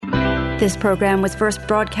This program was first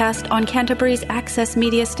broadcast on Canterbury's access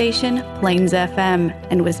media station, Plains FM,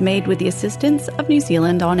 and was made with the assistance of New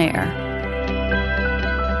Zealand On Air.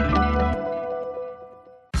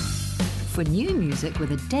 For new music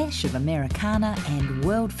with a dash of Americana and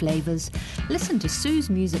world flavours, listen to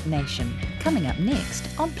Sue's Music Nation, coming up next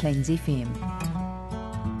on Plains FM.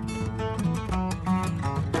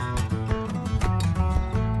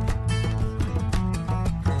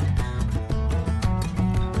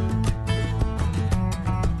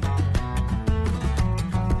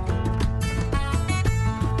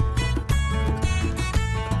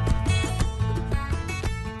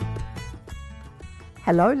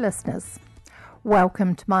 Hello listeners,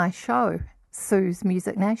 welcome to my show, Sue's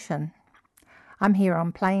Music Nation. I'm here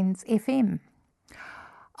on Plains FM.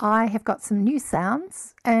 I have got some new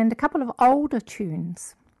sounds and a couple of older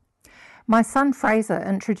tunes. My son Fraser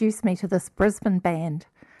introduced me to this Brisbane band,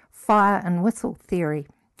 Fire and Whistle Theory.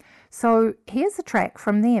 So here's a track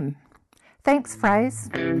from them. Thanks, Fraser.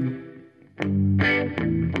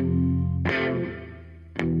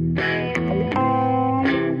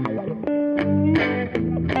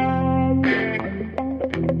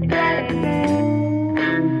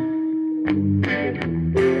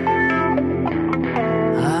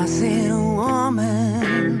 I see a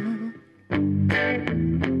woman,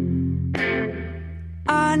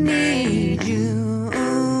 I need you.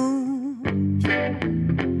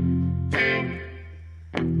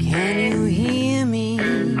 Can you hear me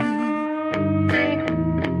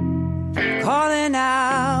calling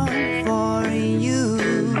out for you?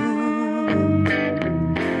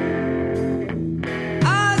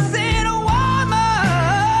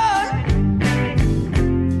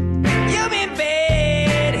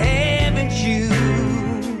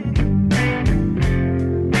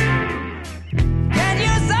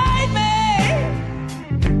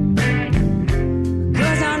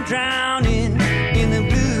 Drowning in the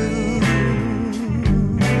blue,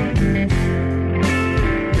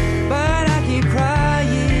 but I keep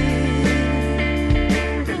crying,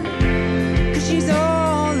 'cause she's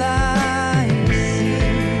all I see.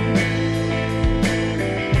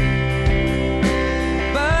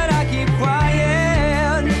 But I keep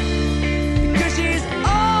quiet, 'cause she's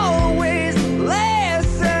always listening.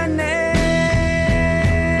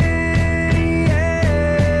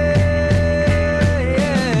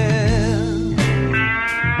 Yeah.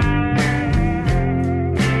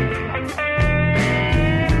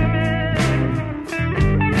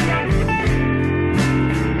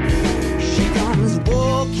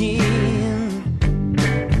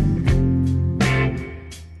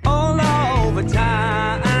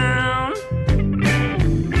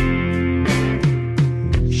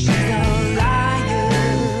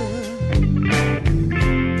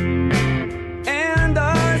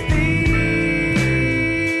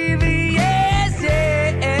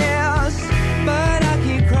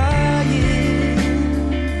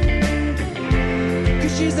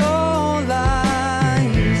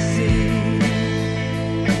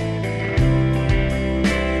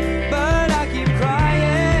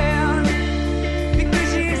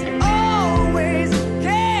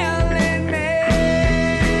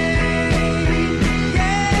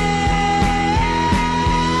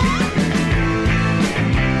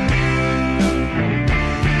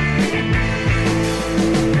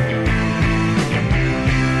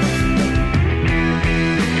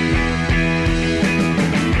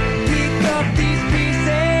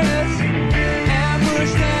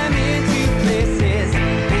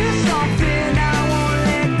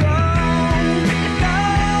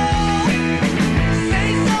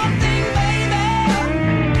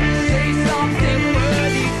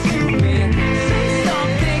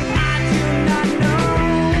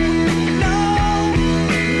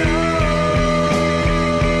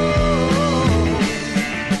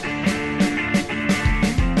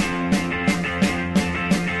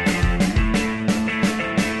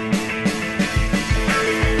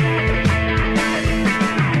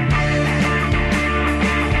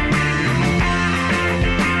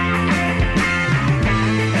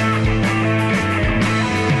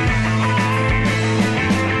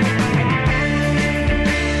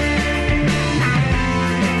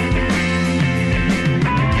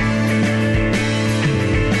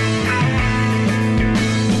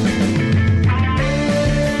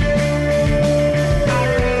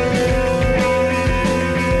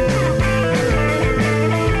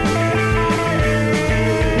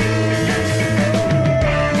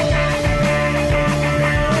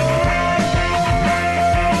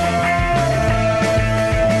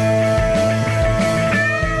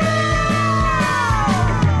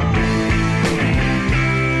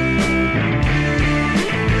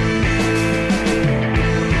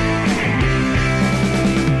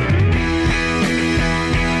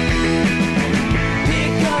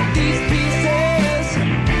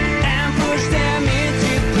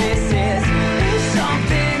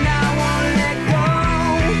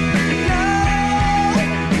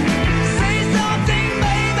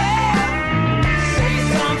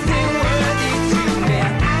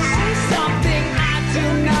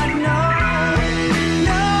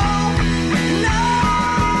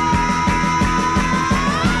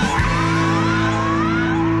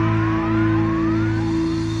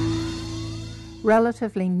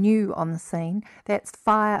 relatively new on the scene. That's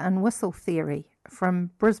Fire and Whistle Theory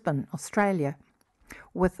from Brisbane, Australia,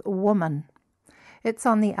 with Woman. It's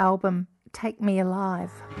on the album Take Me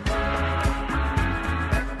Alive.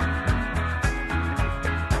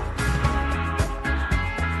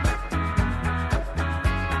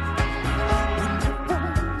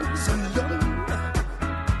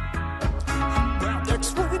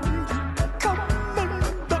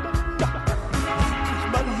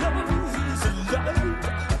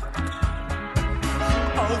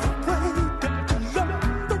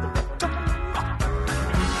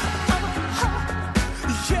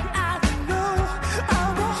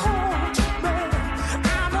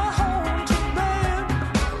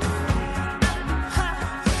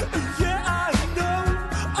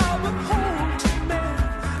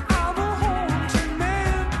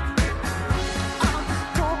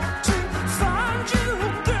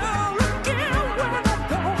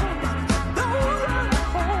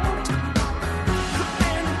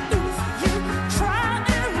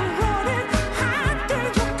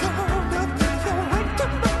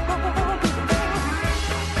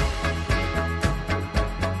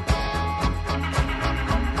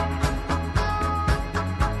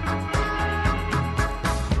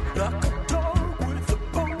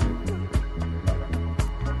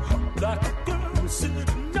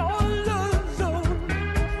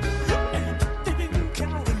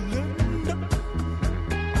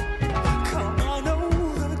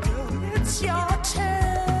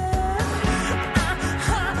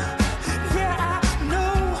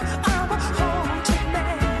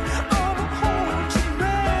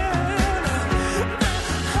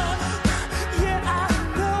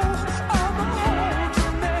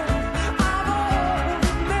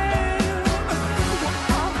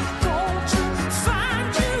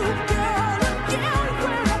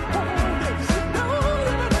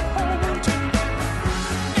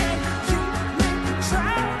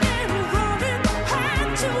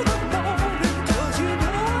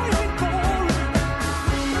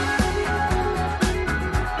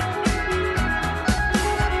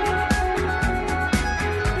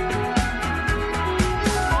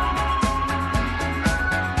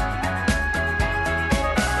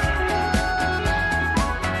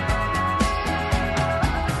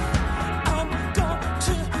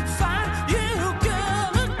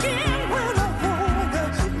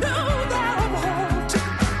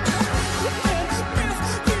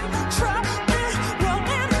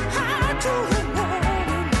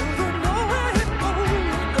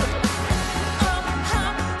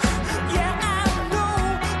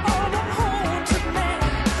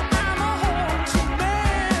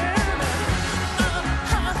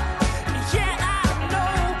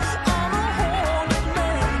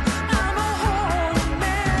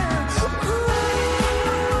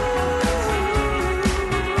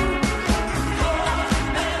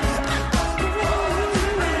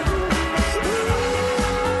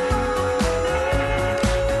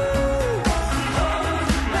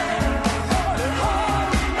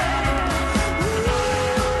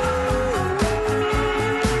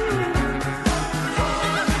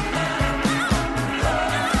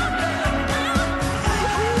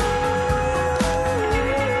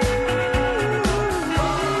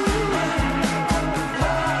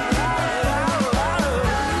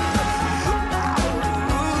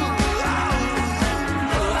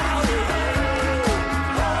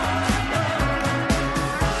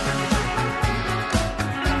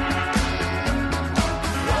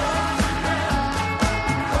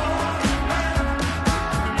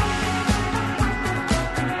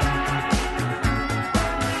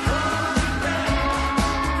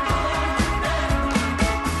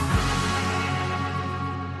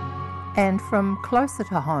 And from closer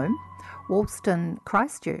to home, Woolston,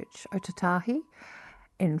 Christchurch, Otatahi,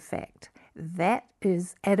 in fact, that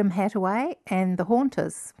is Adam Hattaway and the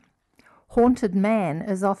Haunters. Haunted Man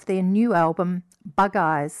is off their new album, Bug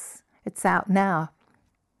Eyes. It's out now.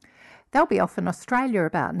 They'll be off in Australia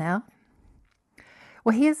about now.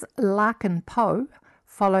 Well, here's Larkin Poe,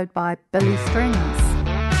 followed by Billy Strings.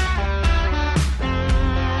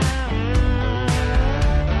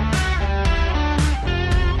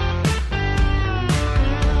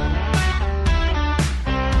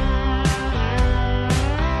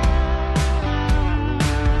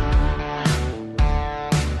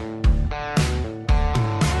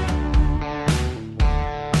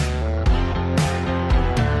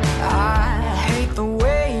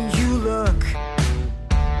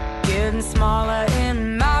 Smaller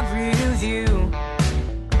in my view.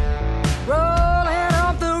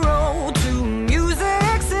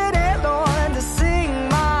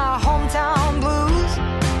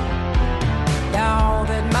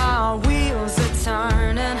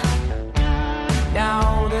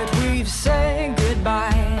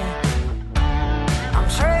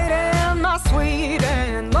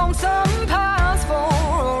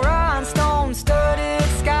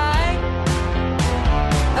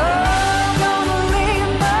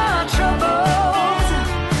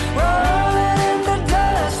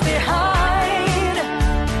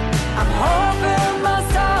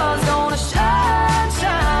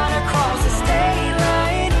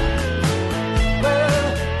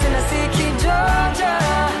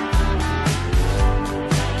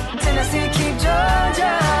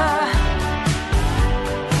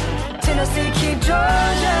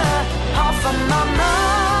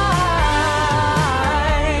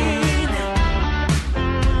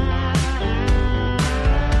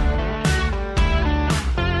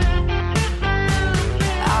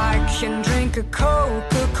 a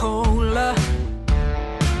Coca-Cola.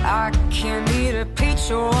 I can eat a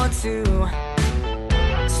peach or two.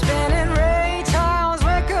 Spinning Ray Charles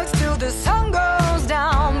records till the sun goes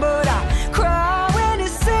down. But I cry when he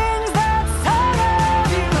sings that song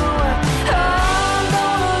of you. I'm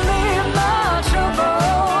gonna leave my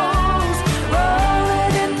troubles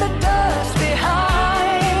rolling in the dust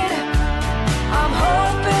behind. I'm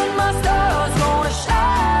hoping my star's gonna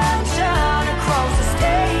shine, shine across the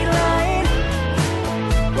state line.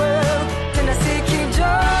 Well, Tennessee, keep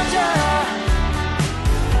Georgia.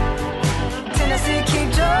 Tennessee, keep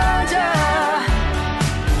Georgia.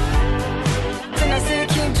 Tennessee,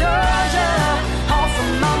 keep Georgia off of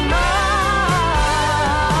my mind.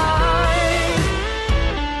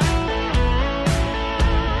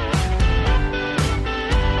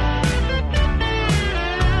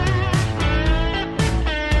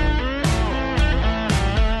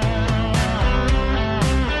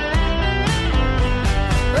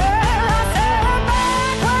 Well, I said back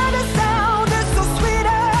when the sound is so sweet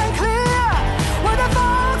and clear, where the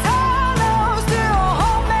folks I know still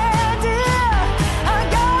hold me dear. I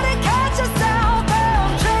gotta catch a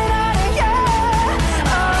southbound train out of here.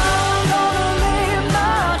 I'm gonna leave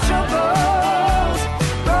my troubles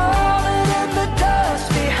rolling in the dust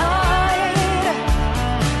behind.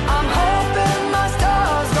 I'm hoping my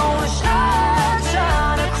star's gonna shine,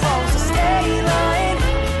 shine across the state line.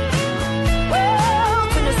 Well,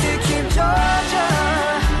 Tennessee, keep Georgia.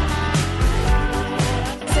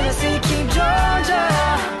 Tennessee, keep Georgia.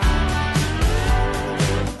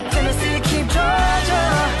 Tennessee, keep Georgia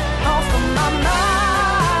off of my mind.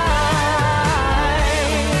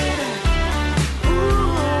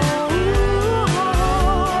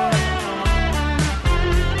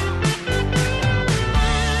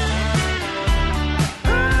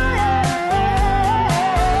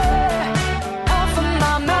 Off of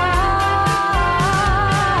my mind.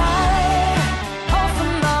 Off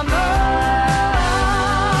of my mind.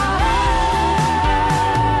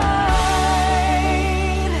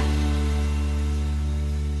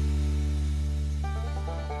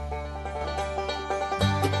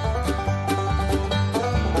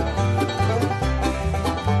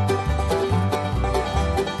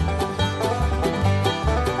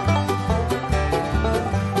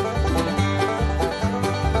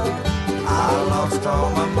 I lost all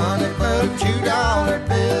my money but a $2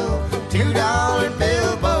 bill. $2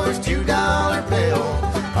 bill, boys, $2 bill.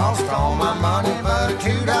 Lost all my money but a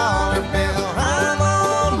 $2 bill. I'm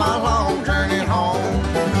on my long journey home.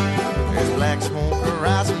 There's black smoke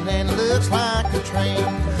rising and it looks like a train.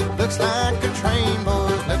 Looks like a train,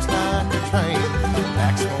 boys, looks like a train.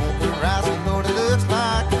 Black smoke rising, Lord, it looks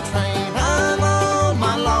like a train. I'm on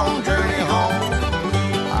my long journey home.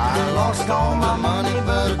 I lost all my money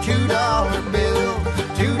but a $2 bill.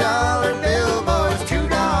 $2 bill, boys,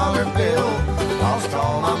 $2 bill. Lost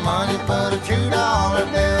all my money but a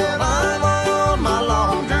 $2 bill. I'm on my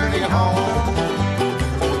long journey home.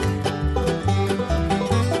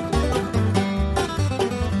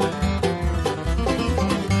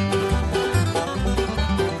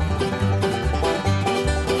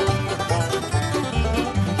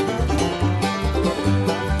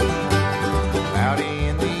 Cloudy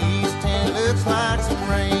in the east and looks like some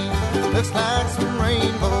rain. Looks like some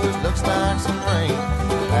rain, boys, looks like some rain.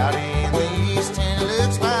 Cloudy in the east and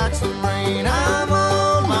looks like some rain. I'm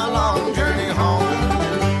on my long journey home.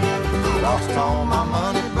 I lost all my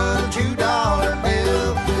money but a $2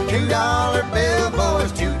 bill. $2 bill,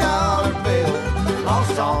 boys, $2 bill.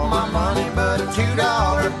 Lost all my money but a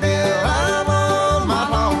 $2 bill. I'm on my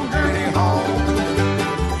long journey home.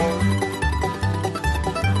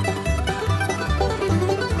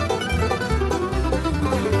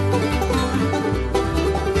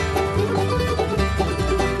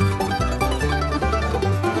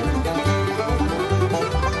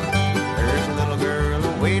 There's a little girl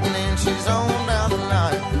waiting and she's on down the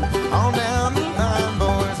line. On down the line,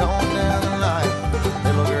 boys, on down the line.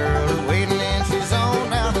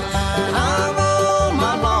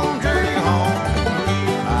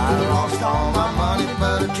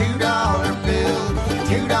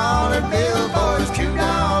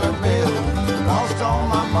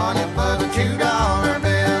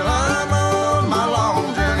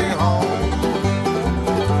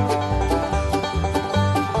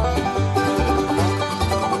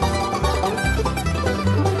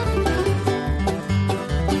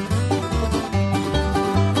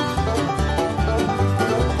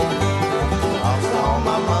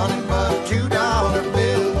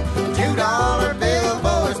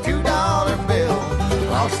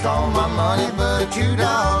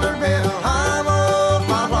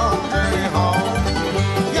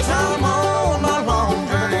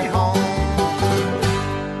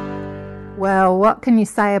 what can you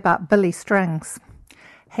say about Billy Strings?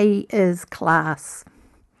 He is class.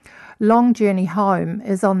 Long Journey Home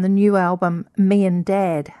is on the new album Me and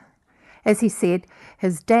Dad. As he said,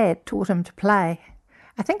 his dad taught him to play.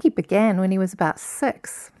 I think he began when he was about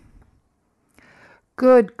 6.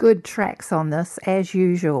 Good tracks on this, as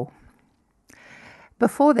usual.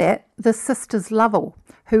 Before that, the Sisters Lovell,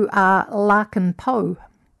 who are Larkin Poe.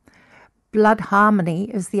 Blood Harmony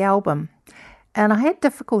is the album, and I had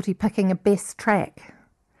difficulty picking a best track.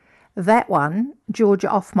 That one, Georgia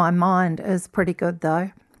Off My Mind, is pretty good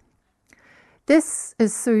though. This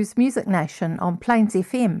is Sue's Music Nation on Plains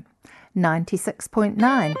FM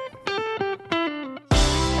 96.9.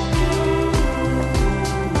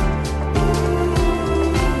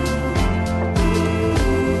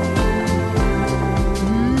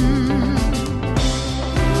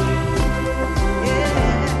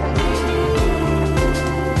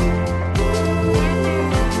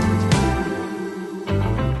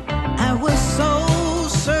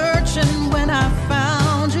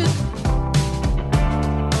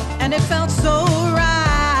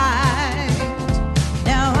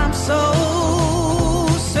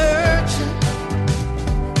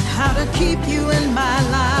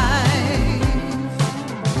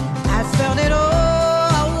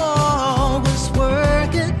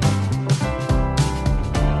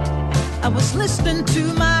 Listening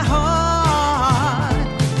to my heart,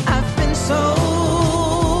 I've been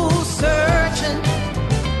so searching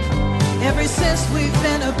ever since we've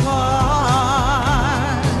been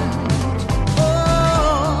apart.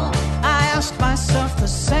 Oh, I ask myself the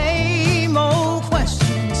same old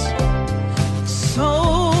questions,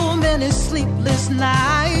 so many sleepless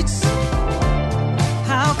nights.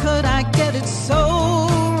 How could I get it so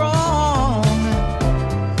wrong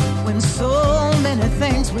when so many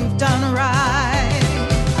things we've done right?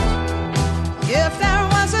 If there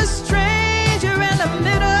was a stranger in the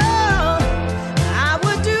middle, I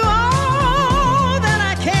would do all that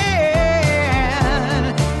I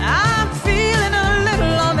can. I'm feeling a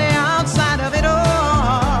little on the outside of it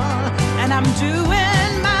all, and I'm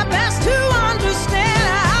doing my best to understand.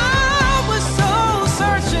 I was so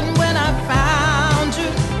searching when I found you.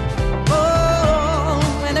 Oh,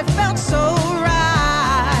 and it felt so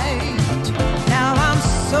right. Now I'm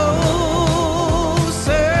so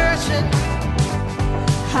searching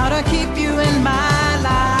how to keep you in my life.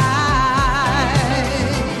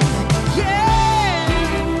 Yeah.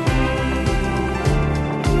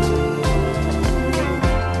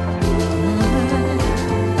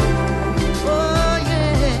 Oh,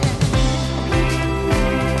 yeah.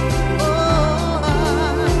 Oh.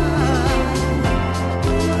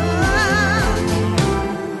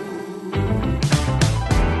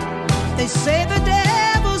 They say the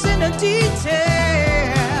devil's in the details,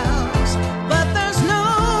 but there's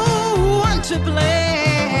no one to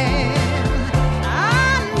blame.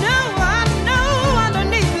 I know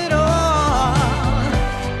underneath it all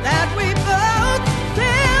that we both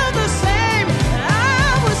feel the same. I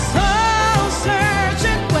was so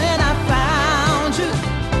searching when I found you.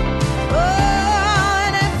 Oh,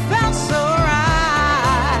 and it felt so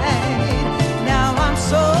right. Now I'm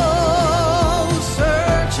so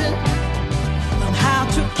searching on how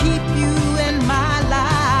to keep you in my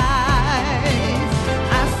life.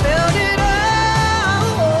 I felt it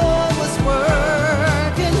all was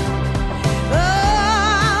working. Oh, I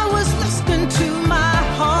was listening to my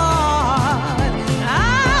heart.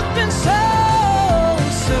 I've been so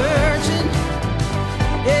searching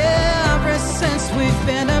ever since we've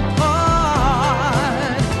been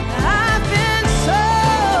apart. I've been so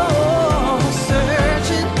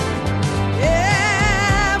searching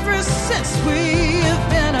ever since we've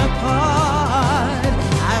been apart.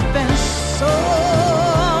 I've been so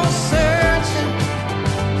searching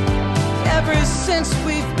ever since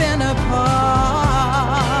we've been apart.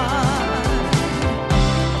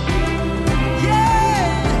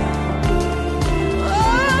 Yeah.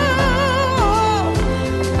 Oh.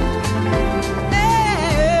 Yeah.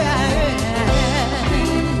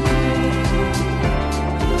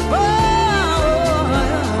 Oh,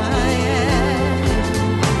 yeah.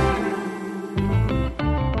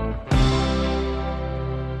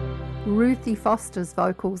 Ruthie Foster's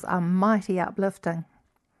vocals are mighty uplifting.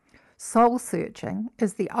 Soul Searching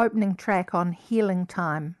is the opening track on Healing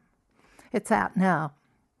Time. It's out now.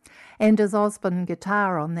 And is Osborne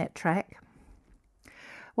guitar on that track?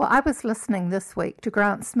 Well, I was listening this week to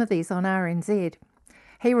Grant Smithies on RNZ.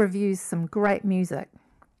 He reviews some great music.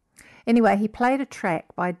 Anyway, he played a track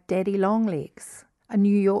by Daddy Longlegs, a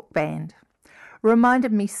New York band.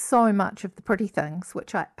 Reminded me so much of the Pretty Things,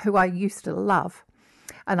 who I used to love,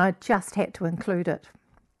 and I just had to include it.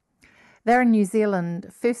 They're in New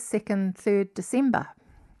Zealand 1st, 2nd, 3rd December.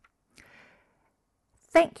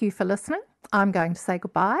 Thank you for listening. I'm going to say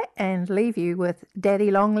goodbye and leave you with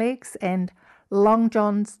Daddy Longlegs and Long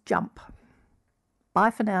John's Jump.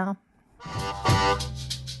 Bye for now.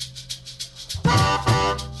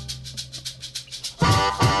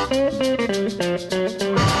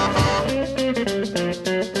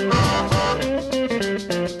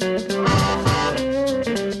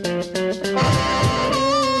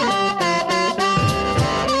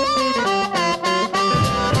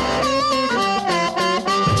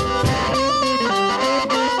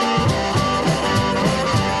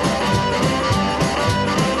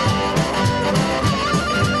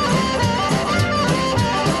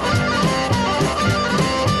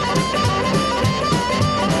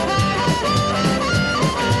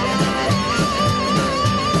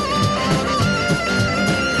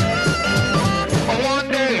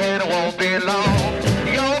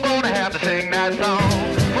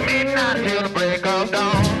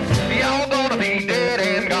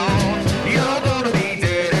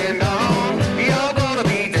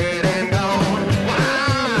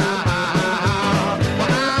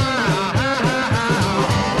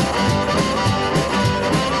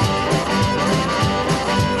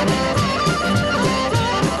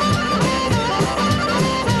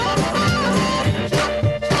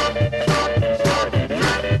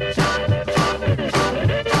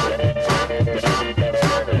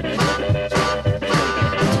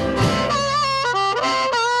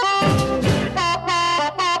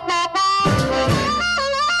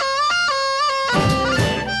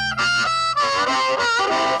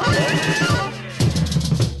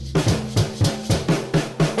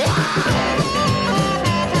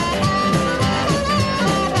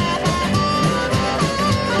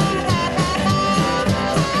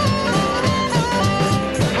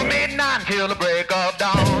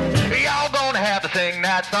 Sing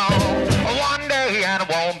that song one day and it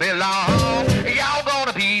won't be long.